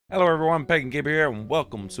Hello everyone, Pagan here, and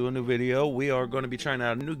welcome to a new video. We are going to be trying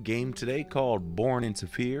out a new game today called Born into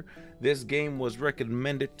Fear. This game was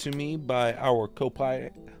recommended to me by our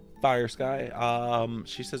co-pilot, Fire Sky.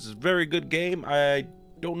 She says it's a very good game. I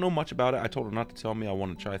don't know much about it. I told her not to tell me. I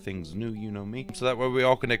want to try things new, you know me. So that way we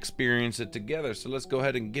all can experience it together. So let's go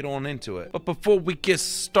ahead and get on into it. But before we get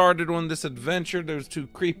started on this adventure, there's two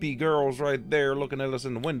creepy girls right there looking at us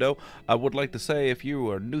in the window. I would like to say, if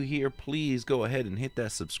you are new here, please go ahead and hit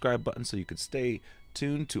that subscribe button so you can stay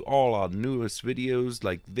tuned to all our newest videos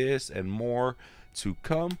like this and more to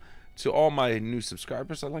come. To all my new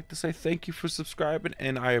subscribers, I'd like to say thank you for subscribing,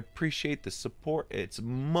 and I appreciate the support. It's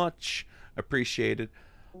much appreciated.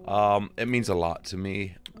 It means a lot to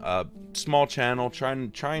me. Small channel,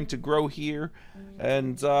 trying to grow here,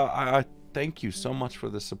 and I thank you so much for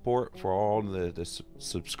the support, for all the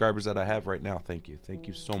subscribers that I have right now. Thank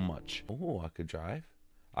you so much. Oh, I could drive.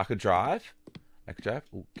 Oh,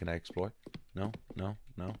 can I explore? No. Can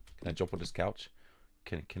I jump on this couch?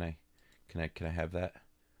 Can I have that?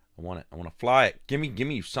 I want it. I want to fly it. Gimme,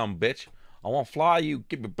 you son of a bitch. I want to fly you.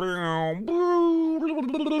 Give me.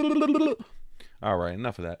 Alright,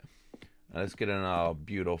 enough of that. Let's get in a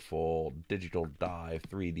beautiful digital dive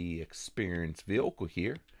 3D experience vehicle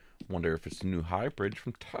here. Wonder if it's a new hybrid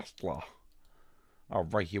from Tesla.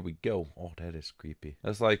 Alright, here we go. Oh, that is creepy.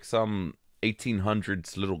 That's like some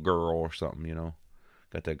 1800s little girl or something, you know.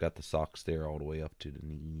 Got the socks there all the way up to the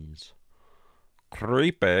knees.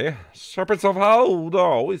 Creepy. Serpents of hell,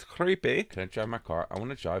 always creepy. Can I drive my car? I want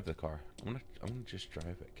to drive the car. I want to just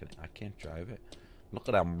drive it. I can't drive it. Look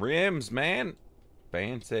at them rims, man.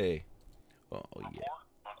 Fancy. Oh, yeah. Report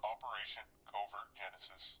on Operation Covert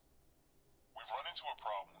Genesis. We've run into a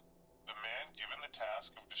problem. The man given the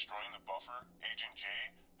task of destroying the buffer, Agent J,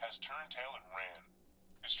 has turned tail and ran.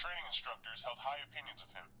 His training instructors held high opinions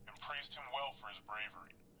of him and praised him well for his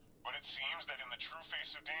bravery. But it seems that in the true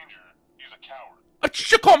face of danger, he's a coward.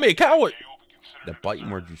 You call me a coward! The biting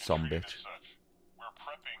word, you son of a bitch. We're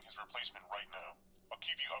prepping his replacement right now. I'll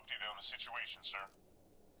keep you updated on the situation, sir.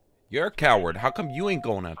 You're a coward. How come you ain't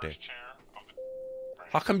going out there?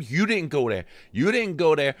 How come you didn't go there? You didn't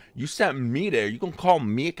go there. You sent me there. You gonna call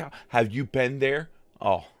me a coward? Have you been there?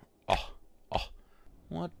 Oh.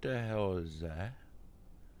 What the hell is that?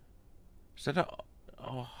 Is that a...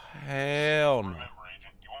 Oh, hell no. Remember,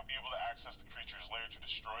 Agent, you won't be able to access the creature's lair to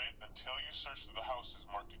destroy it until you search through the houses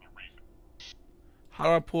marked in your briefing. How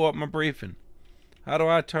do I pull up my briefing? How do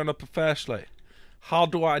I turn up a flashlight? How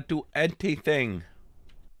do I do anything?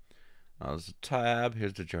 There's a tab.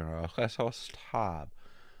 Here's the journal. That's all tab.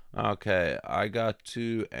 Okay, I got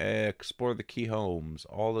to explore the key homes.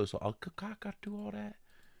 All those. Oh, I got to do all that.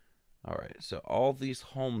 All right, so all these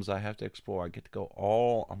homes I have to explore. I get to go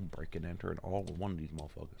all. I'm breaking enter in all one of these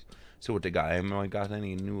motherfuckers. See what they got. Anyone got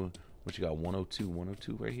any new? What you got?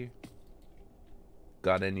 102 right here.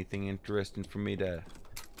 Got anything interesting for me to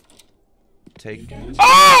take?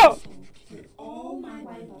 Oh! Put all my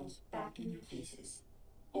rivals back in your faces,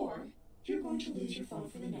 or you're going to lose your phone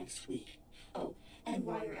for the next week. Oh, and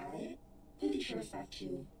while you're at it, put the sheriff back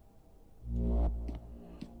too.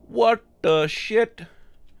 What the shit?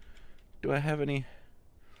 Do I have any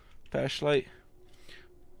flashlight?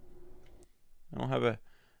 I don't have a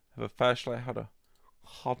flashlight. How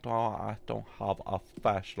do I don't have a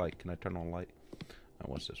flashlight? Can I turn on light? Oh,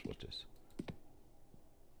 what's this?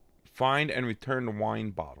 Find and return the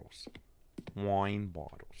wine bottles. Wine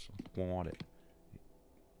bottles. Want it.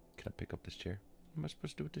 Can I pick up this chair? What am I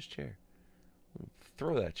supposed to do with this chair?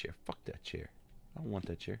 Throw that chair. Fuck that chair. I don't want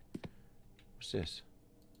that chair. What's this?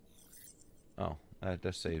 Oh,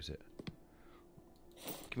 that saves it.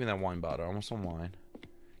 Give me that wine bottle. I want some wine.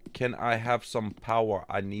 Can I have some power?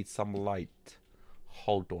 I need some light.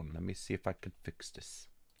 Hold on. Let me see if I can fix this.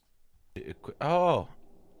 Oh.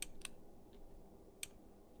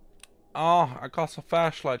 Oh, I got some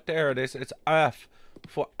flashlight. There it is. It's F.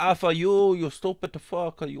 For you stupid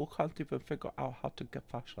fucker. You can't even figure out how to get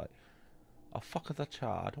flashlight. Oh, fuck the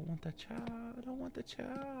child. I don't want that child.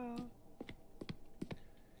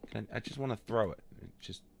 I just want to throw it.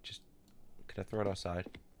 Just. Can I throw it outside?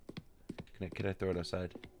 Can I throw it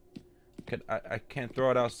outside? I can't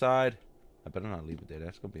throw it outside. I better not leave it there.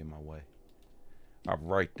 That's gonna be in my way.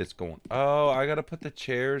 Alright, that's going. Oh, I gotta put the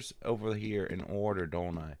chairs over here in order,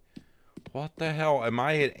 don't I? What the hell? Am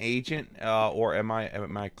I an agent? Or am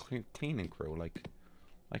I cleaning crew? Like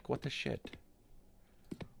what the shit?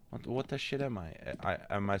 What the shit am I?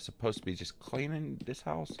 Am I supposed to be just cleaning this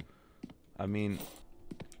house? I mean,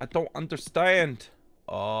 I don't understand.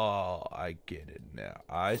 Oh, I get it now.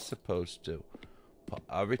 I supposed to put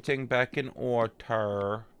everything back in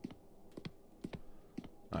order.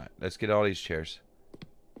 Alright, let's get all these chairs.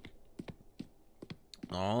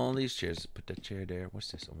 All these chairs. Put that chair there.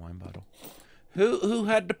 What's this? A wine bottle. Who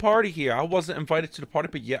had the party here? I wasn't invited to the party,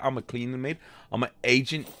 but yeah, I'm a cleaning maid. I'm an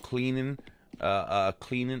agent cleaning,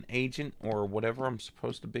 cleaning agent or whatever I'm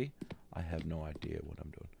supposed to be. I have no idea what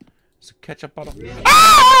I'm doing. It's a ketchup bottle.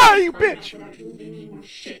 Ah, you bitch!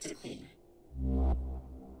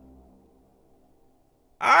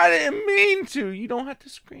 I didn't mean to. You don't have to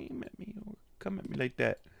scream at me or come at me like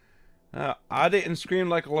that. I didn't scream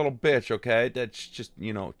like a little bitch, okay? That's just,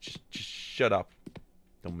 you know, just shut up.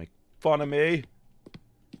 Don't make fun of me.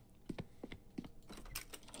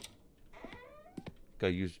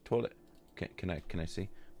 Gotta use the toilet. Can I see?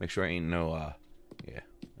 Make sure I ain't no, yeah.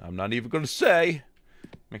 I'm not even gonna say.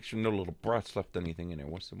 Make sure no little brats left anything in there.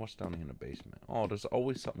 What's down here in the basement? Oh, there's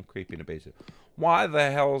always something creepy in the basement. Why the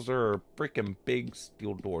hell is there a freaking big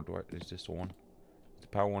steel door? Is this one? Is the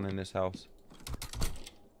power one in this house?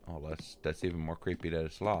 Oh, that's even more creepy that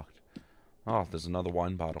it's locked. Oh, there's another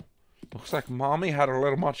wine bottle. Looks like mommy had a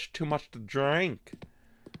little too much to drink.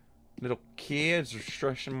 Little kids are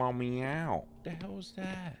stressing mommy out. What the hell is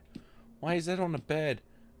that? Why is that on the bed?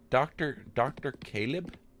 Dr.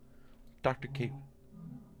 Caleb? Dr. Caleb.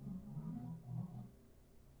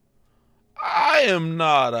 I am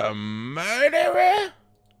not a murderer.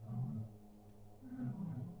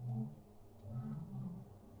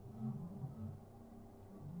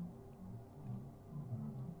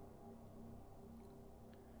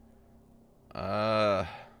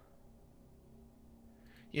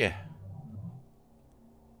 Yeah.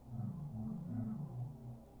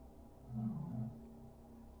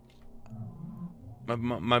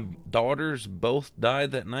 My daughters both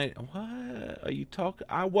died that night. What are you talking?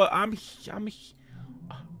 I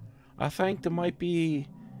think there might be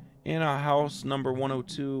in our house number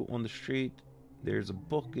 102 on the street. There's a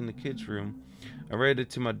book in the kids' room. I read it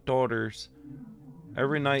to my daughters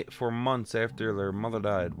every night for months after their mother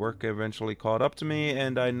died. Work eventually caught up to me,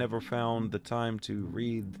 and I never found the time to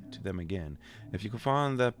read to them again. If you could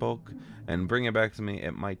find that book and bring it back to me,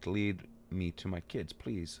 it might lead me to my kids.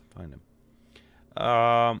 Please find them.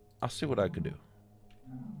 I'll see what I could do.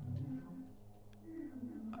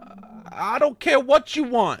 I don't care what you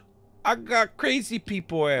want. I got crazy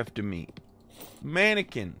people after me.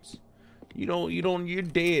 Mannequins. You're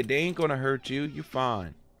dead. They ain't gonna hurt you. You're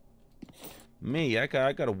fine. Me, I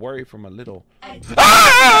gotta worry for my little.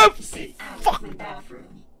 Ah! Fuck!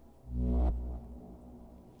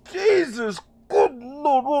 Jesus, good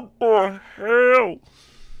Lord, what the hell?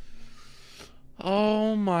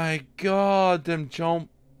 Oh my God, them jump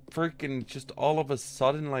freaking just all of a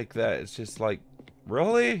sudden like that. It's just like,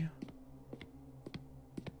 really?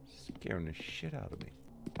 Scaring the shit out of me.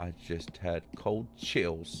 I just had cold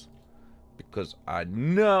chills because I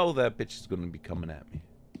know that bitch is gonna be coming at me.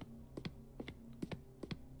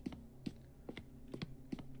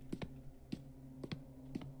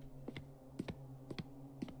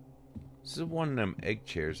 This is one of them egg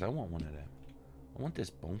chairs. I want one of them. I want this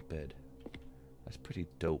bunk bed. That's pretty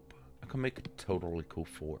dope. I can make a totally cool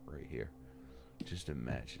fort right here. Just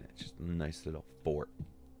imagine it. Just a nice little fort.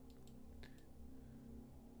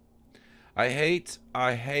 I hate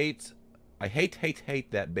that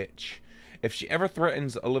bitch. If she ever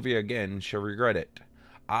threatens Olivia again, she'll regret it.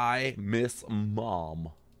 I miss Mom.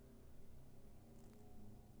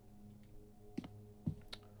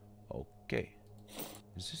 Okay.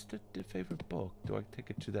 Is this the favorite book? Do I take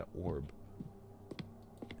it to that orb?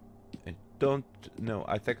 No,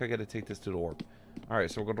 I think I gotta take this to the orb. Alright,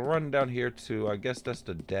 so we're gonna run down here to, I guess that's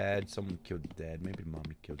the dad. Someone killed the dad. Maybe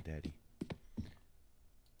mommy killed daddy.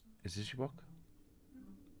 Is this your book?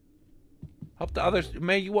 Help the others.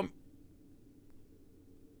 Man, you want...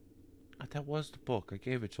 That was the book. I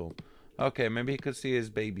gave it to him. Okay, maybe he could see his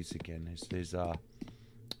babies again. His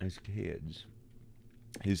kids.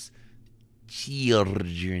 His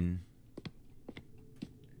children.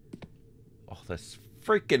 Oh, that's...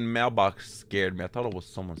 freaking mailbox scared me. I thought it was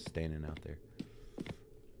someone standing out there.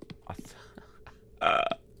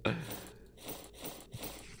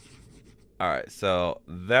 Alright, so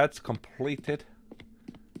that's completed.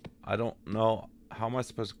 I don't know. How am I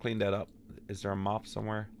supposed to clean that up? Is there a mop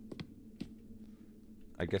somewhere?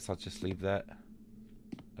 I guess I'll just leave that.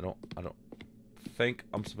 I don't think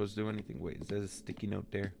I'm supposed to do anything. Wait, is there a sticky note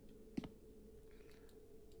there?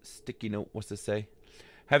 Sticky note, what's it say?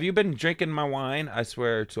 Have you been drinking my wine? I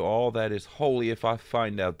swear to all that is holy, if I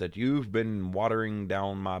find out that you've been watering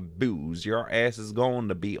down my booze, your ass is going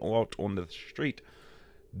to be out on the street.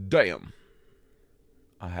 Damn.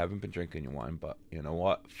 I haven't been drinking your wine, but you know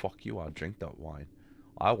what? Fuck you, I'll drink that wine.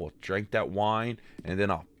 I will drink that wine and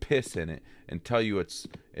then I'll piss in it and tell you it's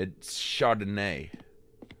Chardonnay.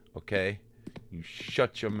 Okay? You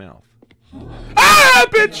shut your mouth. Ah,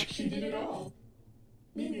 bitch! She did it all.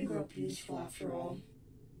 Maybe a girl beautiful after all.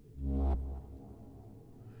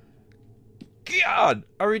 God,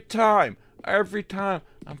 every time I'm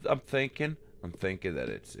thinking that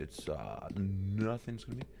it's nothing's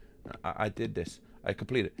gonna be. I did this. I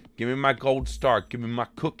completed it. Give me my gold star. Give me my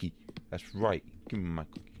cookie. That's right. Give me my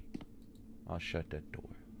cookie. I'll shut that door.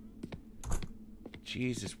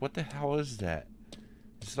 Jesus, what the hell is that?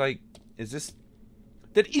 It's like, is this?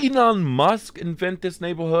 Did Elon Musk invent this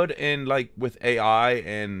neighborhood and like with AI,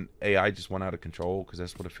 and AI just went out of control? Because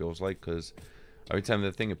that's what it feels like. Because every time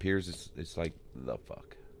the thing appears, it's like, the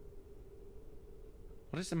fuck.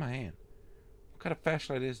 What is in my hand? What kind of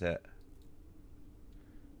flashlight is that?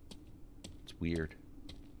 It's weird.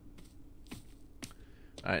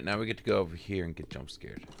 Alright, now we get to go over here and get jump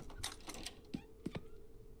scared.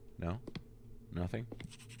 No? Nothing?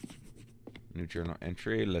 New journal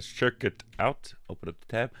entry. Let's check it out. Open up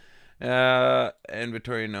the tab.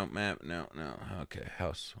 Inventory, no. Map, no. Okay,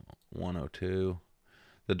 house 102.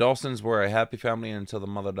 The Dawsons were a happy family until the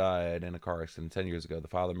mother died in a car accident 10 years ago. The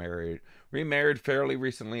father remarried fairly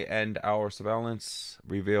recently, and our surveillance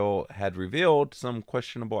had revealed some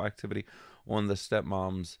questionable activity on the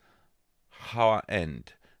stepmom's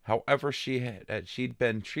end. However, she'd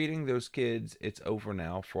been treating those kids. It's over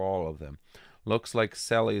now for all of them. Looks like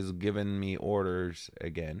Sally's given me orders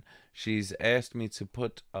again. She's asked me to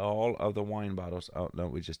put all of the wine bottles. Oh no,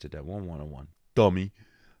 we just did that. 101. Dummy.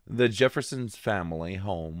 The Jeffersons family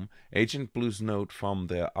home. Agent Blue's note from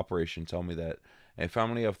the operation told me that a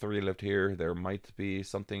family of 3 lived here. There might be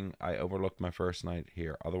something I overlooked my first night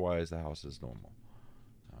here. Otherwise, the house is normal.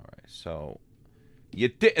 Alright, so you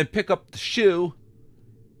didn't pick up the shoe.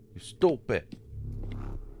 You stupid.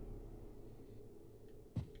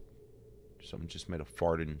 Someone just made a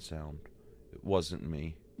farting sound. It wasn't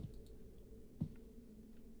me.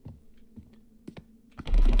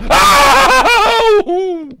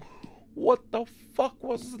 Oh! What the fuck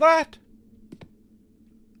was that?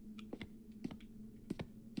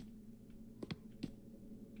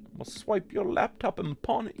 I'm gonna swipe your laptop and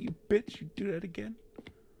pawn it, you bitch. You do that again?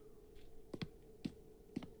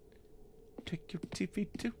 Take your TV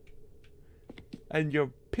too. And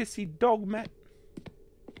your pissy dog mat.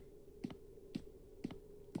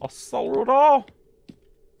 I'll sell it all.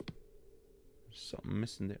 There's something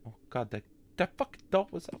missing there. Oh god, that fucking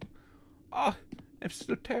dog was up. Ah, I'm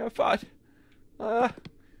so terrified.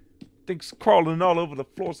 Things crawling all over the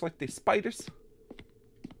floors like they're spiders.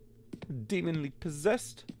 Demonly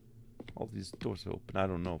possessed. All these doors are open. I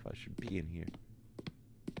don't know if I should be in here.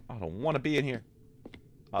 I don't want to be in here.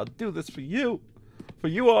 I'll do this for you. For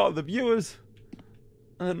you all, the viewers.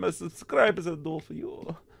 And my subscribers, I'll do it for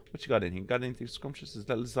you. What you got in here? Got anything scrumptious? Is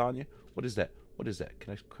that lasagna? What is that? What is that?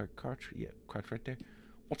 Can I crouch? Yeah, crouch right there.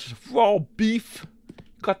 What's this? Raw beef?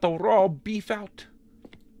 Got the raw beef out.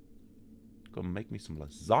 Gonna make me some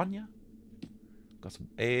lasagna. Got some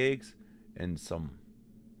eggs and some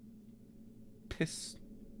piss.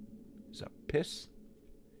 Is that piss?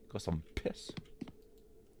 Got some piss.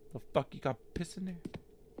 The fuck you got piss in there?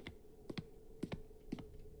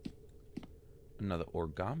 Another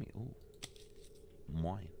origami. Ooh.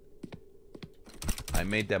 Wine. I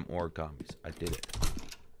made them origamis. I did it.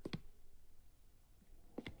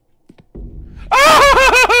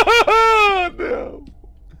 Ah! No.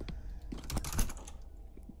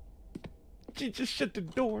 She just shut the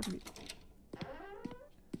door on me.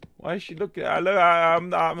 Why is she looking? Oh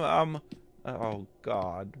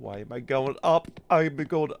God! Why am I going up? I am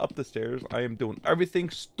going up the stairs. I am doing everything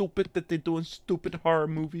stupid that they do in stupid horror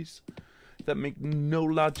movies that make no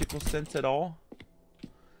logical sense at all.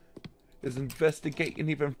 Is investigating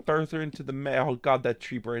even further into the mail. Oh God, that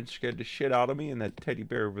tree branch scared the shit out of me, and that teddy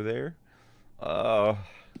bear over there. What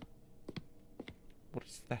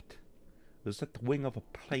is that? Is that the wing of a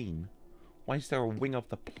plane? Why is there a wing of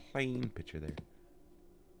the plane picture there?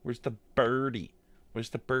 Where's the birdie? Where's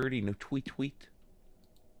the birdie? No tweet tweet.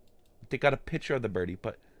 They got a picture of the birdie,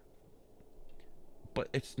 but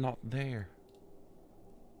it's not there.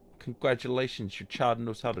 Congratulations, your child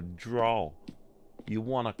knows how to draw. You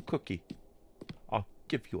want a cookie? I'll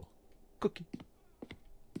give you a cookie.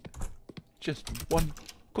 Just one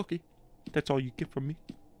cookie. That's all you get from me.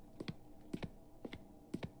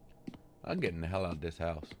 I'm getting the hell out of this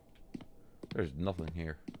house. There's nothing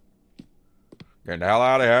here. Getting the hell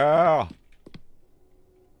out of here.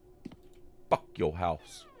 Fuck your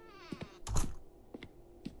house.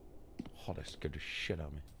 Oh, that scared the shit out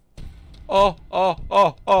of me. Oh, oh,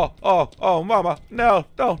 oh, oh, oh, oh, mama. No,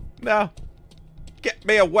 don't, no. Get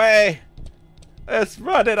me away. It's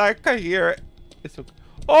running. I can hear it. It's okay.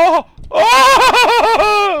 Oh,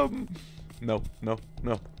 oh! No, no,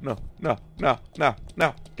 no, no, no, no, no,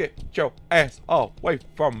 no. Get your ass away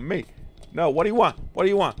from me. No, what do you want? What do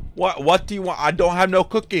you want? What do you want? I don't have no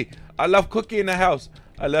cookie. I left cookie in the house.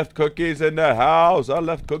 I left cookies in the house. I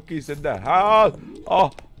left cookies in the house.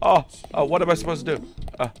 Oh, oh, oh, what am I supposed to do?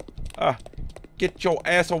 Get your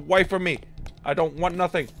ass away from me. I don't want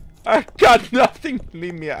nothing. I got nothing.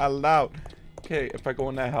 Leave me alone. Okay, if I go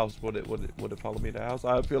in that house, would it follow me to the house?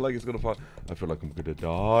 I feel like it's gonna follow. I feel like I'm gonna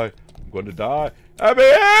die. I'm gonna die. I'm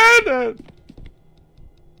in.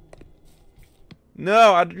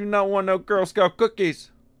 No, I do not want no Girl Scout cookies.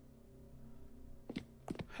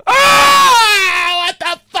 Ah! What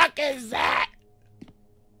the fuck is that?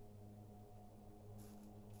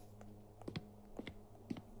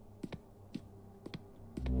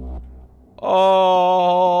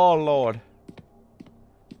 Oh Lord.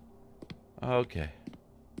 Okay.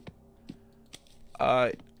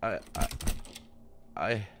 I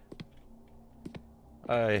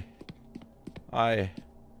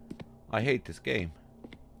hate this game.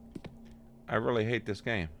 I really hate this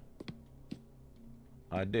game.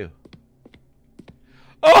 I do.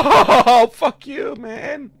 Oh, fuck you,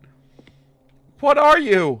 man. What are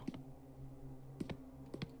you?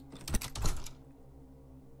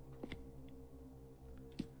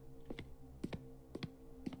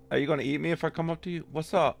 Are you gonna eat me if I come up to you?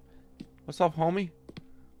 What's up? What's up, homie?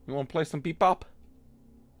 You wanna play some beep bop?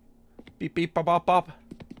 Beep beep bop bop bop.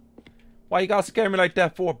 Why you gotta scare me like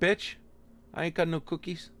that for, bitch? I ain't got no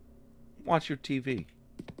cookies. Watch your TV.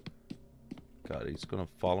 God, he's gonna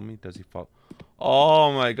follow me. Does he follow?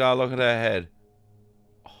 Oh my God! Look at that head.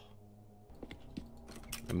 Oh.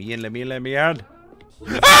 Let me in. Let me in. Let me in.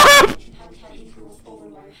 Ah!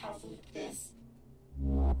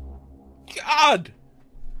 God.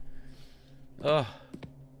 Ugh.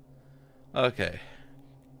 Okay.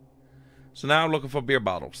 So now I'm looking for beer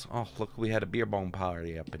bottles. Oh, look, we had a beer bong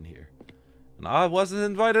party up in here. And I wasn't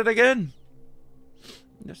invited again.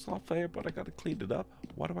 That's not fair, but I gotta clean it up.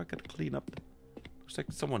 Why do I gotta clean up? Looks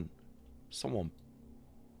like someone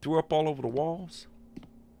threw up all over the walls.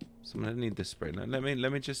 I need this spray. Now, let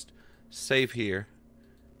me just save here.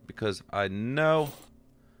 Because I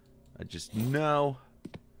just know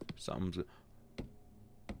something's...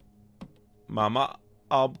 Mama,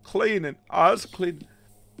 I'm cleaning. I was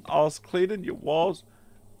cleaning your walls.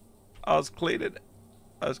 I cleaned it.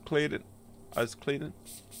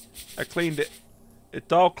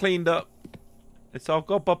 It's all cleaned up. It's all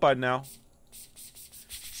up by now.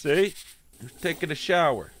 See? I'm taking a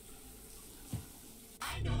shower.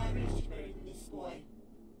 I know I raised you better than this boy.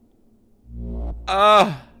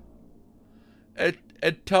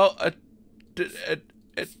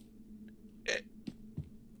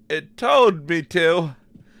 It told me to.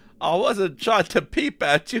 I wasn't trying to peep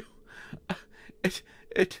at you.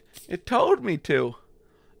 It told me to.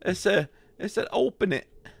 It said open it.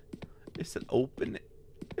 It said open it.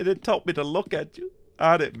 And it told me to look at you.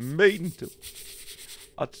 I didn't mean to.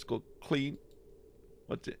 I'll just go clean.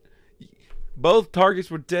 What's it? Both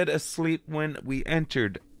targets were dead asleep when we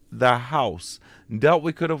entered the house. Doubt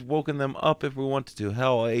we could have woken them up if we wanted to.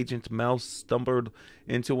 Hell, Agent Mouse stumbled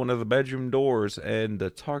into one of the bedroom doors and the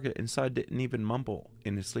target inside didn't even mumble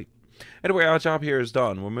in his sleep. Anyway, our job here is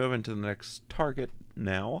done. We're moving to the next target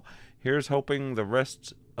now. Here's hoping the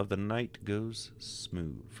rest of the night goes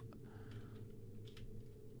smooth.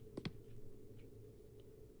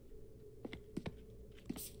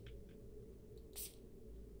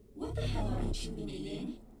 What the hell are you tuning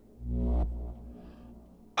in?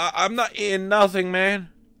 I'm not eating nothing, man.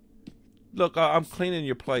 Look, I'm cleaning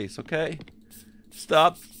your place, okay?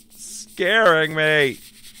 Stop scaring me.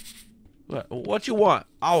 What you want?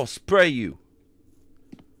 I'll spray you.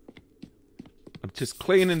 I'm just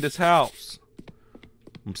cleaning this house.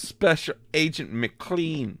 I'm Special Agent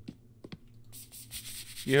McClean.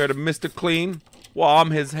 You heard of Mr. Clean? Well,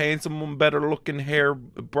 I'm his handsome, better-looking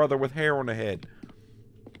brother with hair on the head.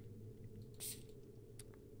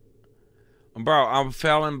 Bro, I'm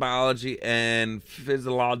failing biology and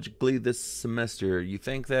physiologically this semester. You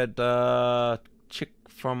think that chick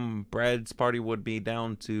from Brad's party would be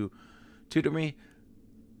down to tutor me?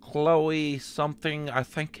 Chloe something, I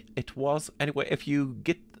think it was. Anyway, if you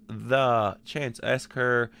get the chance, ask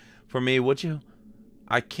her for me, would you?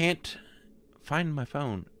 I can't find my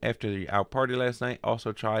phone after our party last night.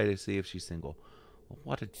 Also try to see if she's single.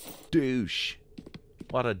 What a douche.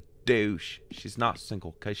 What a douche. She's not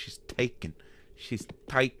single because she's taken. She's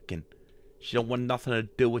taken. She don't want nothing to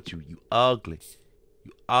do with you. You ugly.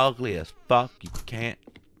 You ugly as fuck. You can't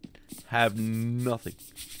have nothing.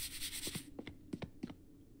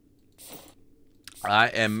 I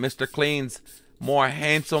am Mr. Clean's more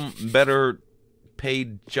handsome, better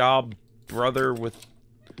paid job brother with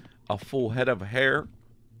a full head of hair.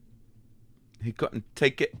 He couldn't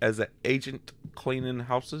take it as an agent cleaning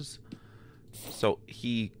houses, so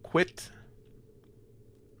he quit.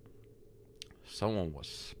 Someone was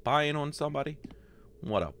spying on somebody.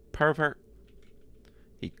 What a pervert.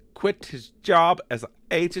 He quit his job as an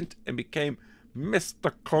agent and became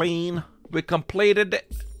Mr. Clean. We completed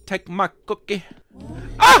it. Take my cookie. Well,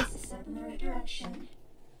 it's a step in the right direction.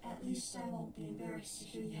 At least I won't be embarrassed to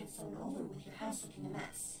hear you had fallen over with your house looking a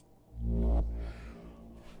mess.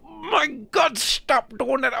 My God, stop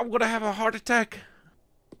doing that. I'm gonna have a heart attack.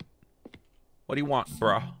 What do you want,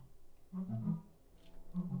 bruh?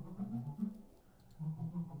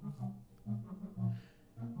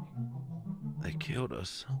 They killed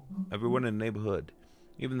us. Everyone in the neighborhood.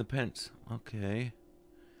 Even the Pence. Okay.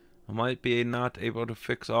 I might be not able to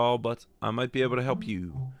fix all, but I might be able to help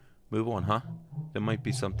you. Move on, huh? There might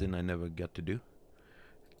be something I never got to do.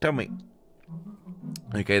 Tell me.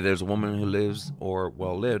 Okay, there's a woman who lives, or,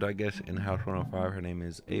 well, lived, I guess, in House 105. Her name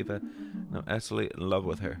is Ava. I'm absolutely in love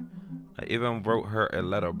with her. I even wrote her a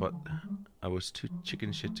letter, but I was too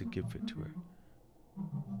chicken shit to give it to her.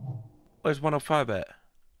 Where's 105 at?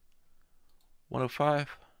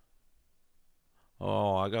 105?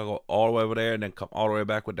 Oh, I gotta go all the way over there and then come all the way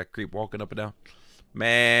back with that creep walking up and down.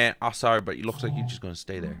 Man, I'm sorry, but it looks like you're just gonna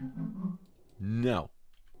stay there. No.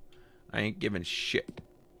 I ain't giving shit.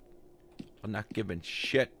 I'm not giving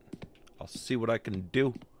shit. I'll see what I can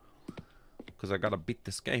do. Because I gotta beat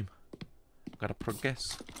this game. Gotta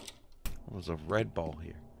progress. Oh, there's a red ball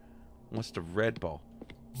here. What's the red ball?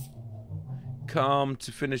 Come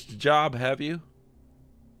to finish the job, have you?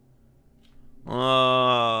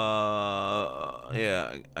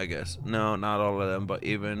 Yeah, I guess. No, not all of them, but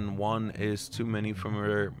even one is too many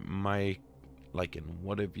for my liking.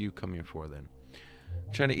 What have you come here for then?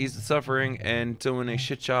 Trying to ease the suffering and doing a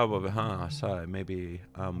shit job of it, huh? Sorry, maybe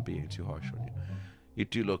I'm being too harsh on you. You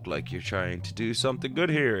do look like you're trying to do something good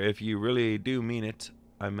here. If you really do mean it,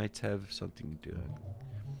 I might have something to do.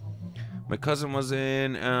 My cousin was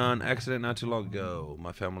in an accident not too long ago.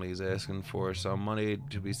 My family is asking for some money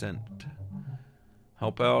to be sent.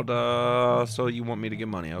 Help out, so you want me to get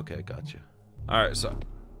money. Okay, gotcha. Alright, so.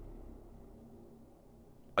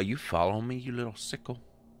 Are you following me, you little sicko?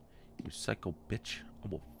 You psycho bitch. I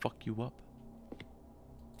will fuck you up.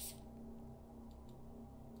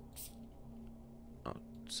 Oh,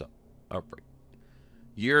 so. Alright.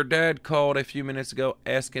 Your dad called a few minutes ago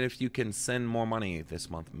asking if you can send more money this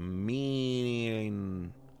month.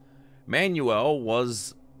 Manuel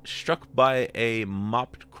was struck by a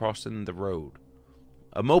moped crossing the road.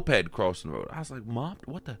 A moped crossing the road. I was like, mopped?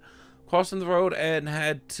 What the? Crossing the road and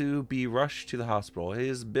had to be rushed to the hospital.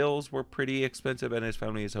 His bills were pretty expensive and his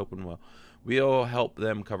family is hoping well. We'll help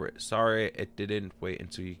them cover it. Sorry it didn't wait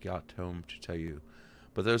until you got home to tell you.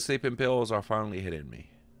 But those sleeping pills are finally hitting me.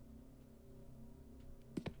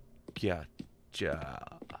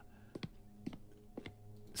 Gotcha.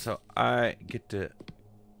 So I get to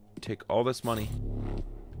take all this money.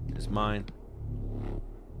 It's mine.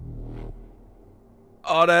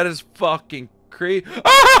 Oh, that is fucking creepy.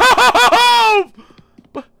 Oh!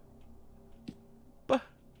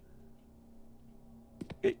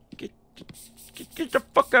 Get the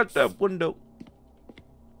fuck out that window.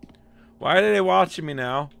 Why are they watching me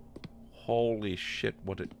now? Holy shit,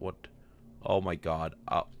 what? Oh my god.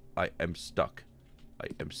 I am stuck. I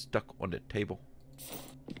am stuck on the table.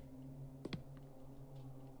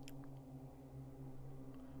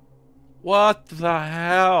 What the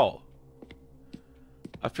hell?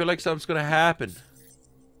 I feel like something's gonna happen.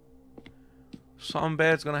 Something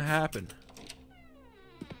bad's gonna happen.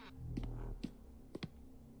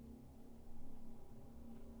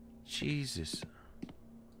 Jesus.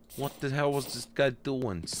 What the hell was this guy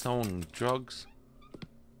doing? Selling drugs?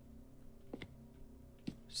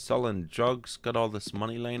 Selling drugs? Got all this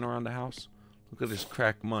money laying around the house? Look at this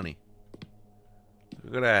crack money.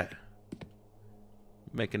 Look at that.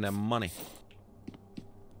 Making that money.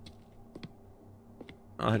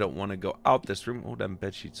 I don't want to go out this room. Oh, them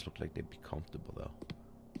bed sheets look like they'd be comfortable, though.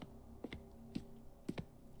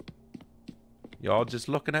 Y'all just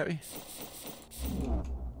looking at me?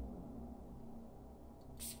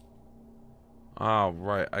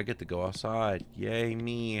 Alright, I get to go outside. Yay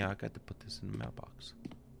me. I got to put this in the mailbox.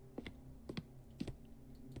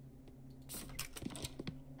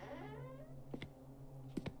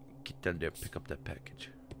 Get down there, pick up that package.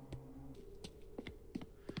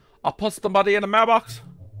 I'll put the money in the mailbox.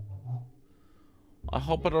 I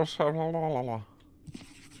hope it'll...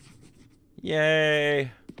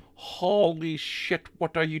 Yay. Holy shit,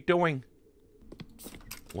 what are you doing?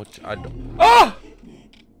 Which I don't... Ah!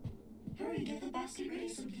 Hurry, get the basket ready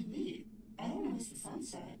so we can leave. I don't want to miss the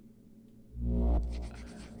sunset.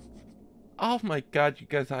 Oh my god, you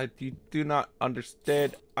guys, you do not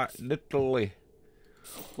understand. I literally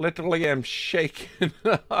am shaking.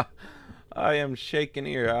 I am shaking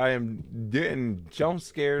here. I am getting jump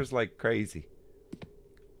scares like crazy.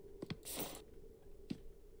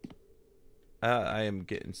 I am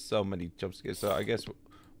getting so many jump scares. So I guess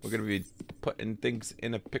we're gonna be putting things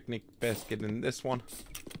in a picnic basket in this one.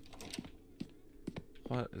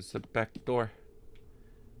 What is the back door?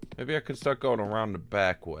 Maybe I could start going around the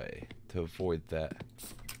back way to avoid that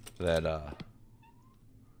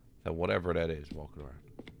whatever that is walking around.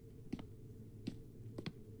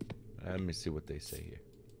 Let me see what they say here.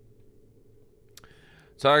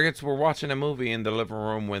 So I guess we're watching a movie in the living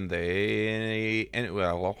room when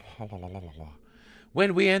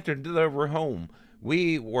when we entered the home.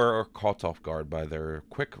 We were caught off guard by their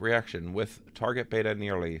quick reaction, with target Beta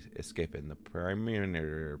nearly escaping the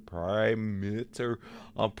perimeter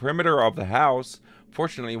of the house.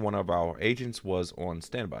 Fortunately, one of our agents was on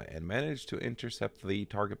standby and managed to intercept the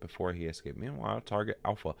target before he escaped. Meanwhile, target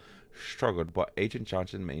Alpha struggled, but Agent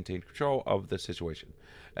Johnson maintained control of the situation.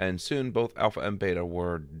 And soon, both Alpha and Beta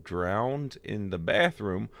were drowned in the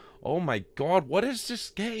bathroom. Oh my god, what is this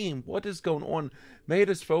game? What is going on?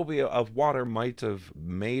 Beta's phobia of water might have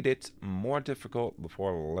made it more difficult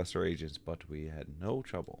for lesser agents, but we had no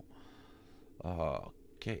trouble.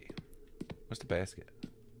 Okay. Where's the basket?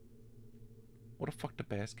 Where the fuck the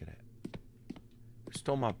basket at? Who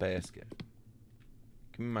stole my basket?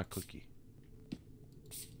 Give me my cookie.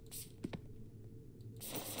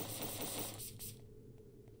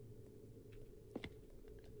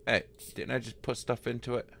 Hey, didn't I just put stuff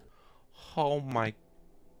into it? Oh my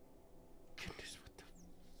goodness, what the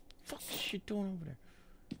fuck is she doing over there?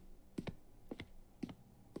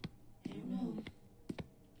 I don't know.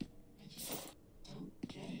 I just don't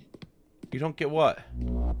get it. You don't get what?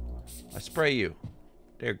 I spray you.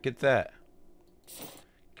 There, get that.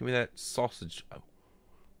 Give me that sausage. Oh.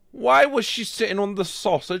 Why was she sitting on the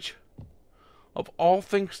sausage? Of all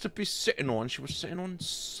things to be sitting on, she was sitting on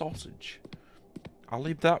sausage. I'll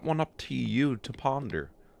leave that one up to you to ponder.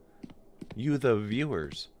 You, the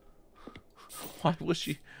viewers. Why was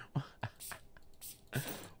she...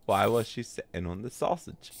 Why was she sitting on the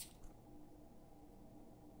sausage?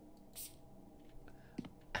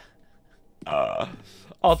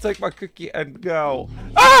 I'll take my cookie and go.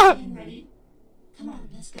 Ah! Ready? Come on,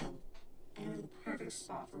 let's go. I know the perfect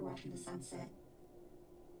spot for watching the sunset.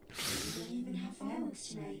 We don't even have fireworks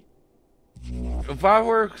tonight.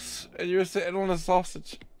 Fireworks, and you're sitting on a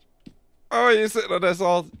sausage. Oh, you're sitting on that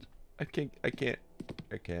sausage. I can't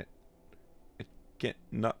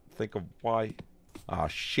not think of why. Oh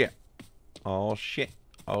shit. Oh shit.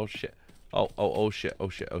 Oh shit. Oh shit. Oh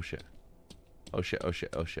shit. Oh shit. Oh shit. Oh shit.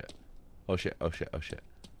 Oh shit. Oh shit. Oh shit. Oh shit.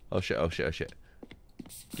 Oh shit. Oh shit. Oh shit.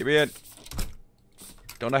 Get me in.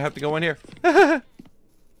 Don't I have to go in here?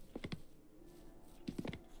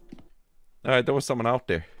 Alright, there was someone out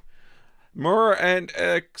there. Mur and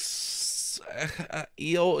I'm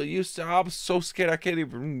so scared I can't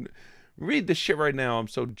even read this shit right now. I'm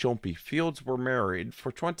so jumpy. Fields were married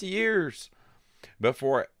for 20 years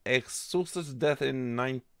before Exulsa's death in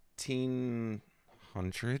 1900s.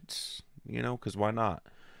 You know, because why not?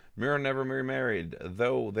 Mira never remarried,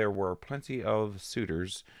 though there were plenty of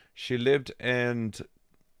suitors. She lived a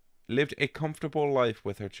comfortable life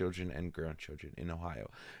with her children and grandchildren in Ohio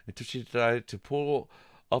until she decided to pull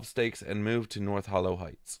up stakes and move to North Hollow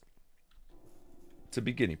Heights to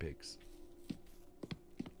be guinea pigs.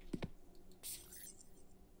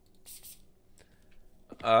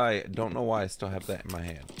 I don't know why I still have that in my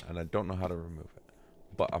hand, and I don't know how to remove it,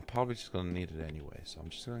 but I'm probably just going to need it anyway, so I'm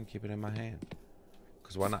just going to keep it in my hand,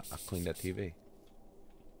 because why not? I'll clean that TV.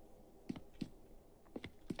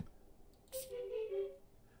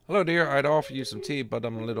 Hello dear, I'd offer you some tea, but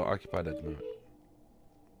I'm a little occupied at the moment.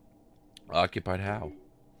 Occupied how?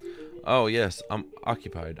 Oh yes, I'm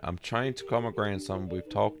occupied. I'm trying to call my grandson. We've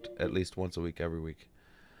talked at least once a week, every week.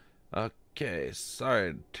 Okay,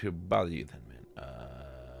 sorry to bother you then, man.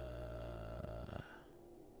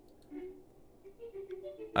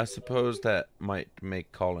 I suppose that might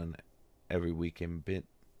make calling every weekend bit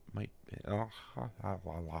oh,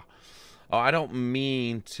 I don't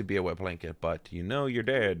mean to be a wet blanket, but you know you're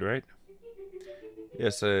dead, right?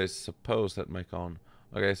 Yes, I suppose that might call.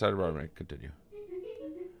 Okay, sorry, Robert, continue.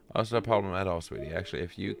 That's no problem at all, sweetie. Actually,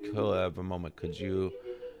 if you could have a moment, could you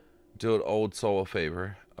do an old soul a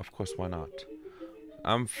favor? Of course, why not?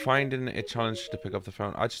 I'm finding a challenge to pick up the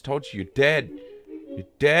phone. I just told you, you're dead. You're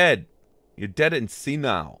dead. You're dead and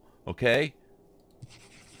senile, okay?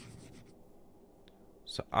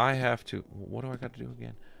 So I have to... What do I got to do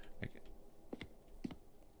again? I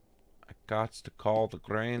got to call the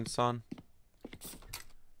grandson.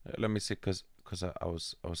 Let me see, cause I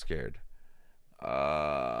was scared.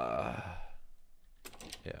 Yeah,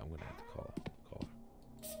 I'm gonna have to call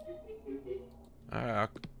her. Alright, I'll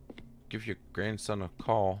give your grandson a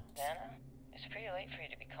call. Nana, it's pretty late for you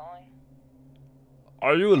to be calling.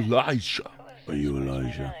 Are you Elijah? Are you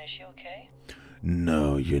Elijah? Is she okay?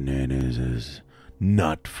 No, your Nana is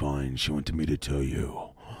not fine. She wanted me to tell you.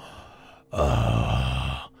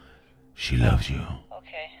 She loves you.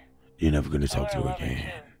 Okay. You're never gonna talk to her love her again.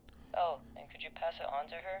 too. Oh, and could you pass it on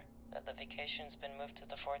to her that the vacation's been moved to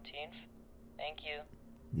the 14th? Thank you.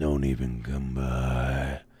 Don't even come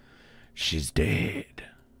by. She's dead.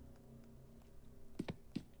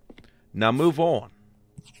 Now move on.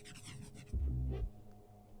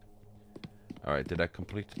 Alright, did I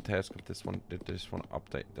complete the task of this one? Did this one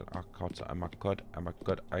update? Did I caught? Am I good? Am I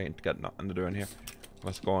good? I ain't got nothing to do in here.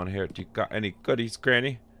 Let's go on here. Do you got any goodies,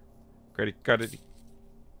 Granny? Granny, got it.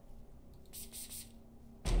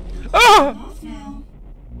 Ah!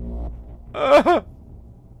 Ah!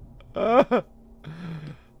 Ah!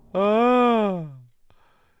 Ah!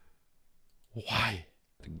 Why?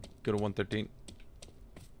 Go to 113.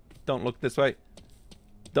 Don't look this way.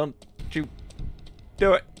 Don't you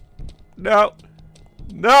do it. No.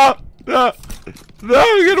 No. No.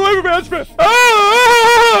 No. Get away from me, Ashman.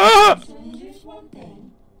 Ah! So here's one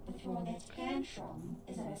thing. The throwing a tantrum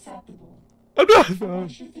is unacceptable. I'm not. I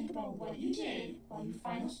want you to think about what you did while you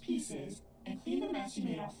find those pieces and clean the mess you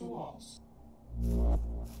made off the walls.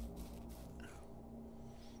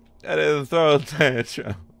 That is a throw a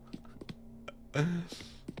tantrum.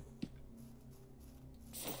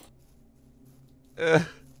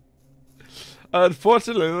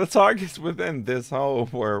 Unfortunately, the targets within this hole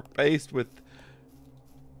were faced with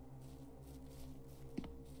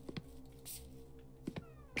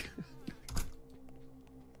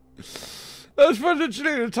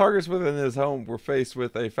unfortunately, the targets within this home were faced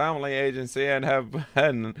with a family agency and have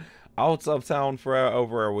been out of town for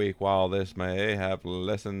over a week. While this may have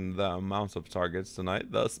lessened the amounts of targets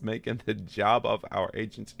tonight, thus making the job of our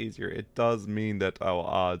agents easier, it does mean that our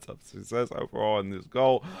odds of success overall in this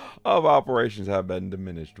goal of operations have been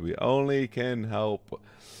diminished. We can only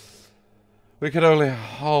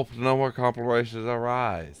hope no more complications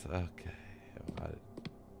arise. Okay, I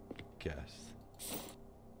guess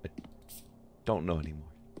I don't know anymore.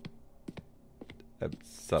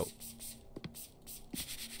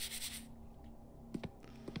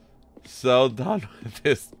 So done with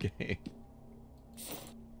this game.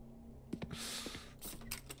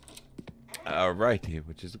 Alrighty,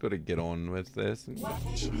 we're just gonna get on with this. Why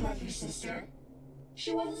can't you be like your sister?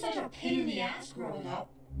 She wasn't such a pain in the ass growing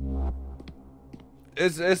up.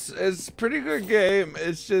 It's a pretty good game.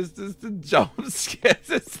 It's just the jump scares.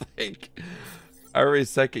 It's like every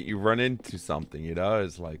second you run into something, you know.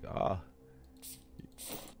 It's like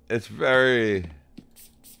it's very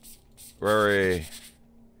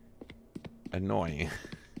annoying.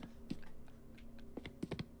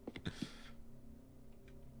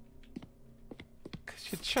 Cause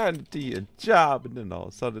you're trying to do your job, and then all of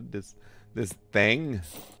a sudden this thing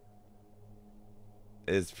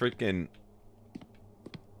is freaking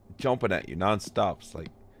jumping at you non-stop. It's like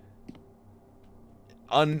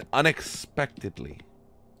unexpectedly.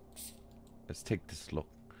 Let's take this look.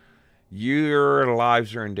 Your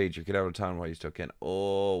lives are in danger. Get out of town while you still can.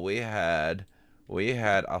 Oh, we had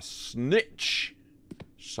a snitch.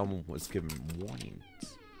 Someone was giving warnings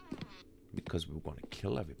because we were going to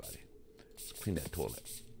kill everybody. Let's clean that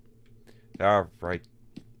toilet. All right.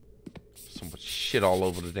 So much shit all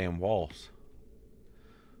over the damn walls.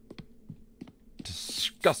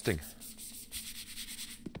 Disgusting.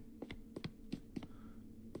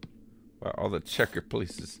 Where all the checker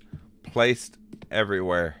pieces placed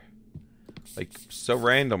everywhere, like so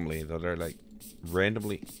randomly that they're like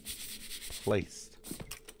randomly placed.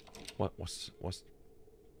 What's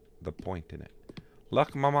the point in it?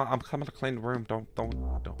 Look, Mama, I'm coming to clean the room. Don't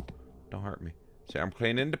hurt me. See, I'm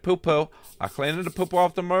cleaning the poo-poo. I cleaning the poo-poo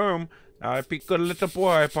off the room. I be good little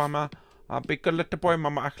boy, Mama. I be good little boy,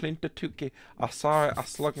 Mama. I cleaned the tookie. I saw it. I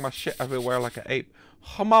slugged my shit everywhere like an ape.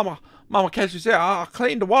 Oh, Mama, can't you see? I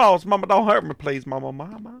cleaned the walls. Mama, don't hurt me, please,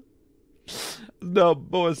 Mama. No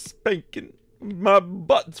boy spanking. My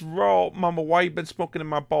butt's raw. Mama, why you been smoking in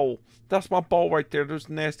my bowl? That's my bowl right there. There's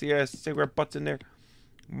nasty ass cigarette butts in there.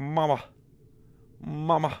 Mama.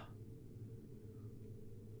 Mama.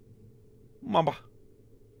 Mama.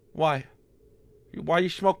 Why? Why you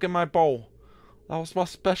smoking my bowl? That was my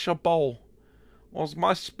special bowl. That was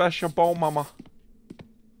my special bowl, Mama.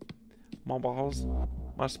 Mama, that was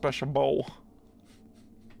my special bowl.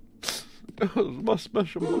 It was my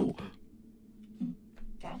special bowl.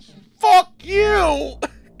 Gotcha. Fuck you!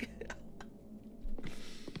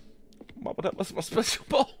 Mama, that was my special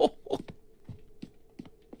bowl.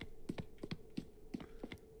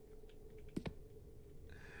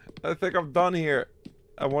 I think I'm done here.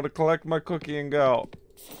 I want to collect my cookie and go.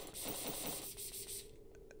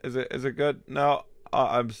 Is it good? No,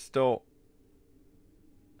 I'm still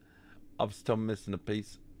missing a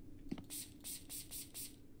piece.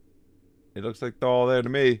 It looks like they're all there to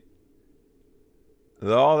me.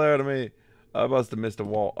 They're all there to me. I must have missed a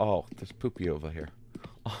wall. Oh, there's poopy over here.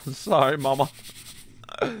 Oh, I'm sorry, Mama.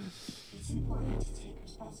 It's important to take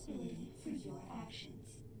responsibility for your actions.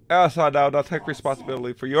 Yes, I know. I'll take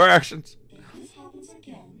responsibility for your actions. If this happens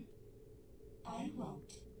again, I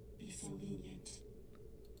won't be so lenient.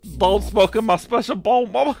 Don't smoke in my special bowl,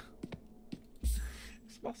 Mama.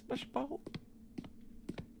 It's my special bowl.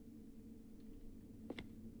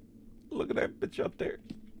 Look at that bitch up there.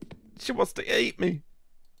 She wants to eat me.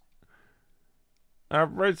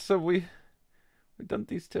 Alright, so we done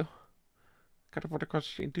these two. Gotta run across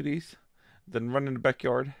the street and do these. Then run in the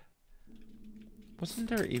backyard. Wasn't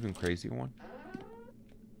there an even crazy one?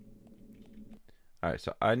 Alright,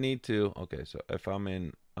 so I need to... Okay, so if I'm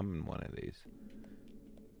in one of these.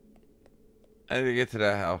 I need to get to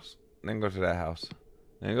that house. Then go to that house.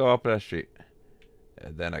 Then go up that street.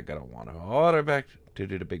 And then I gotta wander all the way back to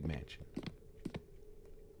the big mansion.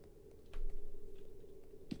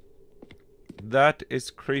 That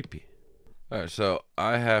is creepy. Alright, so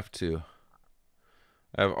I have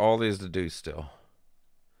all these to do still.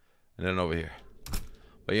 And then over here.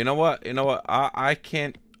 But you know what?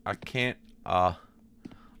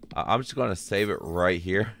 I'm just gonna save it right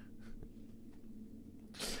here.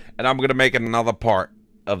 And I'm gonna make another part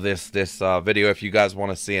of this video. If you guys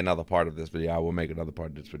want to see another part of this video, I will make another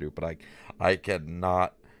part of this video. But I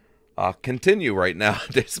cannot continue right now.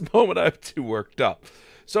 At this moment, I'm too worked up.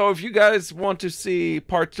 So if you guys want to see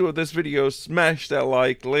part 2 of this video, smash that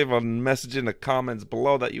like, leave a message in the comments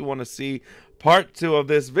below that you want to see part 2 of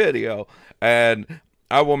this video, and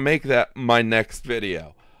I will make that my next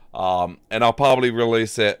video. And I'll probably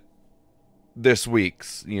release it this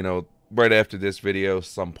week's, right after this video,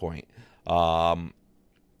 some point,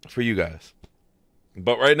 for you guys.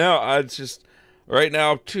 But right now, I'm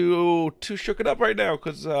too shook up right now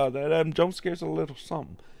because that jump scare's a little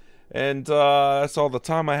something. And that's all the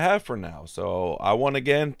time I have for now. So I want to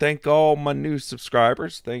again thank all my new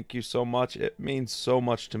subscribers. Thank you so much. It means so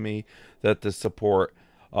much to me that the support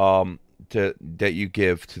that you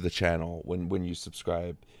give to the channel when you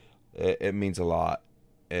subscribe. It means a lot.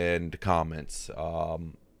 And the comments.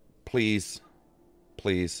 Please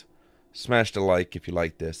smash the like if you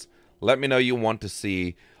like this. Let me know you want to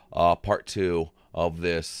see part 2 of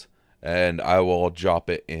this, and I will drop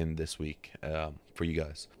it in this week for you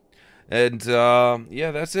guys. And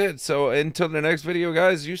yeah, that's it. So until the next video,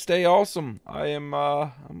 guys, you stay awesome.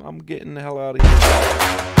 I'm getting the hell out of here.